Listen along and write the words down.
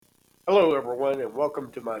Hello, everyone, and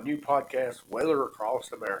welcome to my new podcast, Weather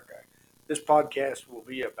Across America. This podcast will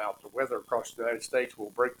be about the weather across the United States. We'll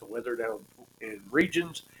break the weather down in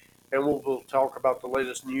regions, and we'll talk about the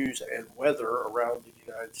latest news and weather around the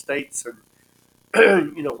United States and,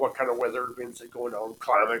 what kind of weather events are going on,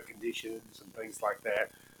 climate conditions, and things like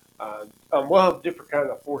that. We'll have different kind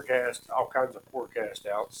of forecasts, all kinds of forecasts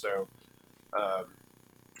out. So um,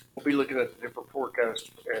 we'll be looking at the different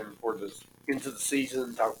forecasts and for this into the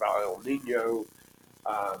season, talk about El Nino,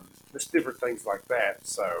 just different things like that.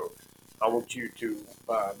 So I want you to,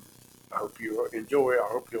 I hope you enjoy. I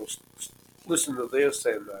hope you'll listen to this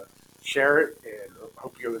and share it, and I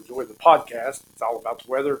hope you'll enjoy the podcast. It's all about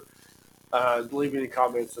the weather. Leave any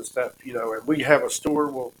comments and stuff, And we have a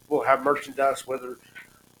store. We'll have merchandise, weather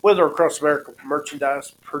across America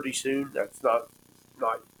merchandise pretty soon. That's not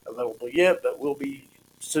available yet, but will be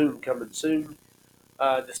soon, coming soon.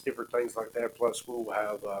 Just different things like that. Plus, we'll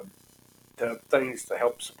have the things to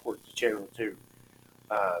help support the channel too.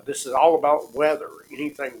 This is all about weather,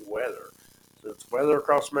 anything weather. So it's weather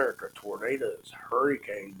across America, tornadoes,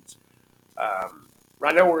 hurricanes.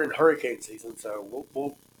 Right now we're in hurricane season, so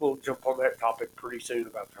we'll jump on that topic pretty soon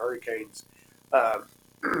about the hurricanes.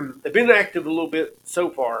 They've been active a little bit so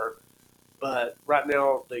far, but right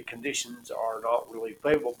now the conditions are not really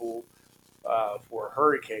favorable for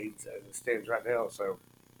hurricanes as it stands right now. So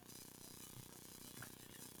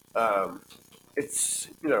um, it's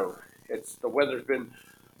the weather's been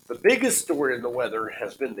the biggest story in the weather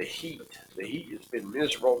has been the heat. The heat has been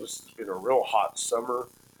miserable. This has been a real hot summer.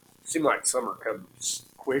 It seemed like summer comes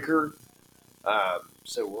quicker.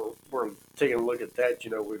 So we're taking a look at that.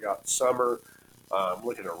 We've got summer.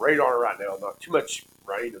 Looking at radar right now. Not too much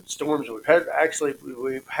rain and storms. We've had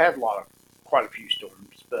quite a few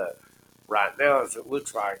storms, but right now, as it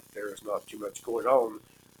looks like, there's not too much going on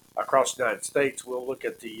across the United States. We'll look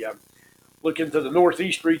into the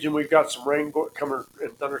northeast region. We've got some rain coming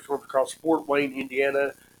and thunderstorms across Fort Wayne,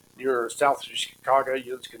 Indiana, near south of Chicago.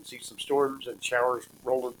 You can see some storms and showers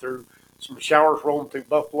rolling through. Some showers rolling through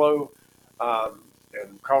Buffalo,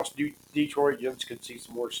 and across Detroit. You can see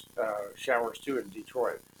some more showers too in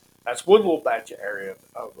Detroit. That's one little batch of area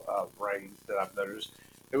of rain that I've noticed.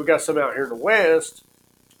 And we got some out here in the west.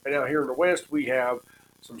 And out here in the west, we have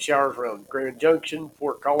some showers around Grand Junction,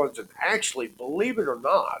 Fort Collins, and actually, believe it or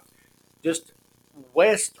not, just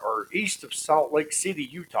west or east of Salt Lake City,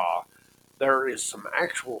 Utah, there is some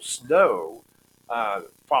actual snow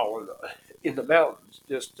falling in the mountains.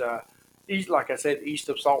 Just east, like I said, east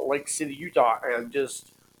of Salt Lake City, Utah, and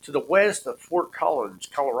just to the west of Fort Collins,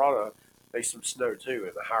 Colorado, there's some snow too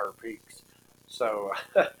in the higher peaks. So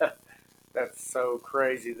that's so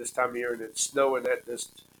crazy this time of year, and it's snowing. That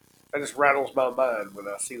just rattles my mind when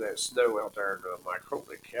I see that snow out there, and I'm like,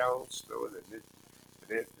 holy cow, it's snowing, and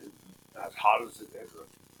as hot as a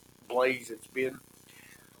blaze it's been.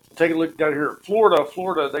 Take a look down here at Florida.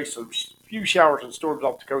 Florida, there's some few showers and storms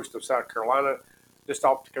off the coast of South Carolina, just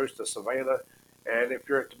off the coast of Savannah. And if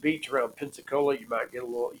you're at the beach around Pensacola, you might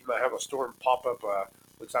have a storm pop up.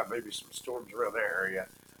 Looks like maybe some storms around that area.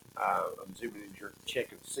 I'm zooming in here to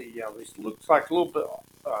check and see. At least it looks like a little bit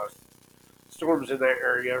storms in that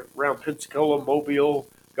area around Pensacola, Mobile,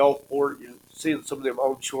 Gulfport. You're seeing some of them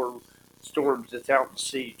onshore storms that's out in the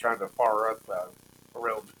sea trying to fire up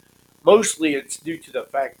around. Mostly it's due to the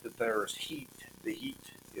fact that there's heat. The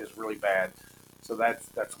heat is really bad. So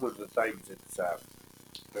that's one of the things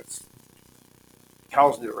that's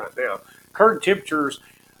causing it right now. Current temperatures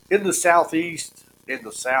in the southeast, in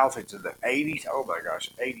the south, it's in the 80s. Oh my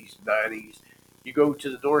gosh, 80s, 90s. You go to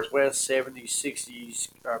the northwest, 70s, 60s,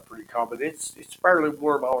 pretty common. It's fairly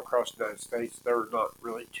warm all across the United States. There's not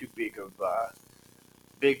really too big of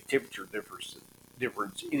big temperature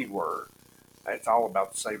difference anywhere. It's all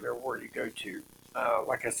about the same everywhere you go to.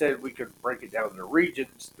 Like I said, we could break it down into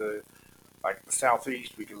regions. Like the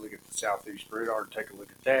southeast, we can look at the southeast radar and take a look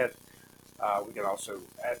at that. We can also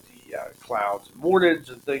add the clouds and warnings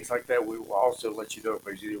and things like that. We will also let you know if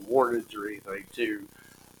there's any warnings or anything too.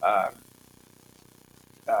 Uh,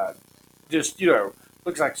 just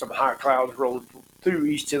looks like some high clouds rolling through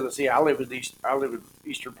East Tennessee. I live in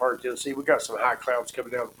eastern part of Tennessee. We got some high clouds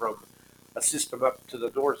coming down from a system up to the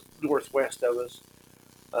northwest of us.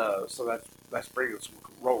 So that's bringing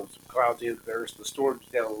rolling some clouds in. There's the storms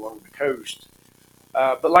down along the coast.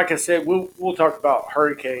 But like I said, we'll talk about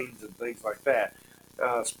hurricanes and things like that.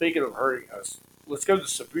 Speaking of hurricanes, let's go to the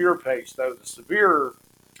severe page though. The severe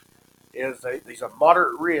is a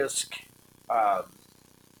moderate risk.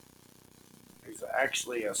 Is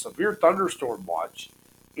actually a severe thunderstorm watch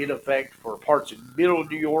in effect for parts of middle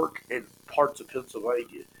New York and parts of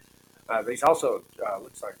Pennsylvania. There's also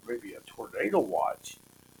looks like maybe a tornado watch.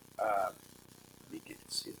 Let me get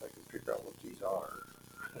to see if I can figure out what these are.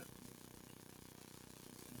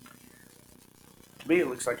 To me, it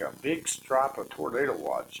looks like a big stripe of tornado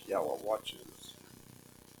watch, yellow watches.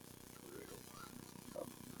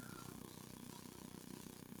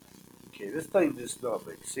 Okay, this thing does not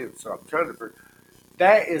make sense. So I'm trying to.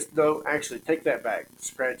 That is no. Actually, take that back.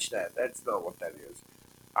 Scratch that. That's not what that is.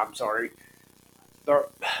 I'm sorry. Their,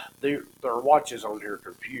 their watches on here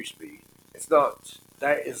confuse me. It's not.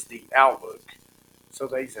 That is the outlook. So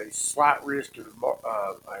there's a slight risk and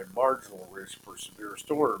a marginal risk for severe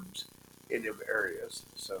storms in them areas.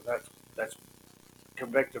 So that's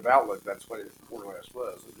convective outlook. That's what it more or less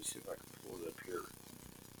was. Let me see if I can pull it up here.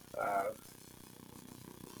 Uh,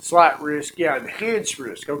 Slight risk, yeah, enhanced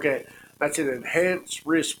risk. Okay, that's an enhanced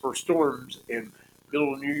risk for storms in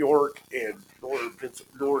middle New York and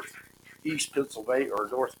northeast Pennsylvania or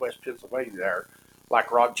northwest Pennsylvania there,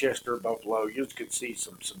 like Rochester, Buffalo. You can see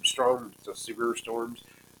some strong to severe storms.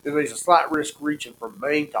 Then there's a slight risk reaching from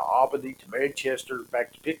Maine to Albany to Manchester,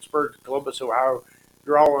 back to Pittsburgh to Columbus, Ohio.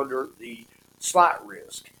 You're all under the slight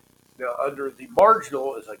risk. Now, under the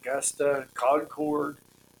marginal is Augusta, Concord,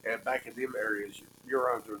 and back in them areas, you're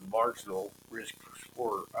under the marginal risk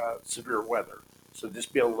for severe weather. So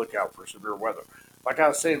just be on the lookout for severe weather. Like I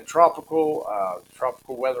was saying, tropical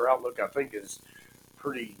weather outlook I think is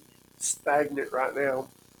pretty stagnant right now.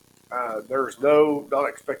 There's not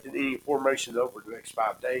expecting any formation over the next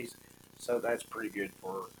 5 days, so that's pretty good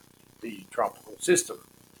for the tropical system.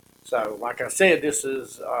 So, like I said, this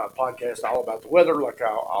is a podcast all about the weather. Like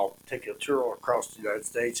I'll take a tour across the United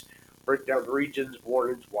States, break down the regions,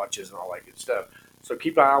 warnings, watches, and all that good stuff. So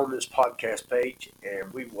keep an eye on this podcast page,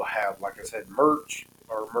 and we will have, like I said, merch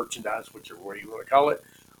or merchandise, whichever way you want to call it.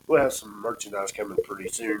 We'll have some merchandise coming pretty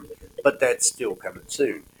soon, but that's still coming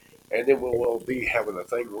soon. And then we'll be having a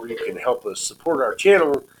thing where you can help us support our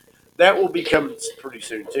channel. That will be coming pretty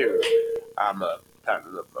soon too. I'm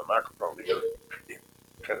tightening up my microphone here. It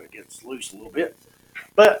kind of gets loose a little bit.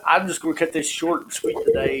 But I'm just going to cut this short and sweet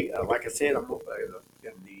today. Like I said, I'm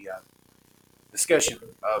in the discussion.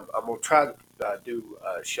 I'm going to try to do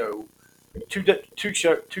a show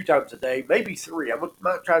two times a day, maybe three.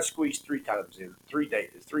 Might try to squeeze 3 times in 3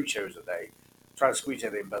 days, 3 shows a day. Try to squeeze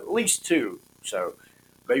that in, but at least two. So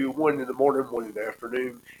maybe one in the morning, one in the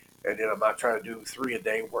afternoon, and then I might try to do 3 a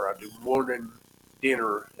day where I do morning,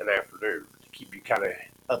 dinner, and afternoon to keep you kind of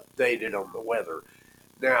updated on the weather.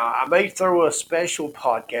 Now, I may throw a special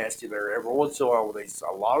podcast in there every once in a while when there's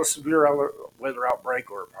a lot of severe weather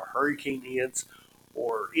outbreak or a hurricane hits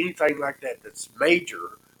or anything like that that's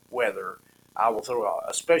major weather. I will throw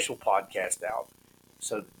a special podcast out.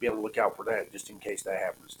 So be on the lookout for that just in case that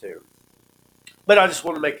happens too. But I just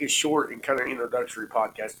want to make this short and kind of introductory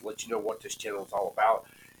podcast to let you know what this channel is all about.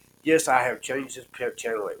 Yes, I have changed this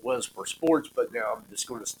channel. It was for sports, but now I'm just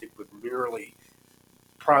going to stick with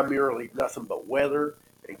primarily nothing but weather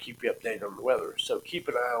and keep you updated on the weather. So keep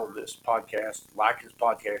an eye on this podcast, like this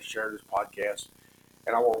podcast, share this podcast.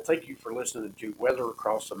 And I want to thank you for listening to Weather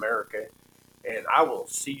Across America. And I will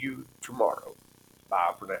see you tomorrow.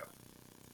 Bye for now.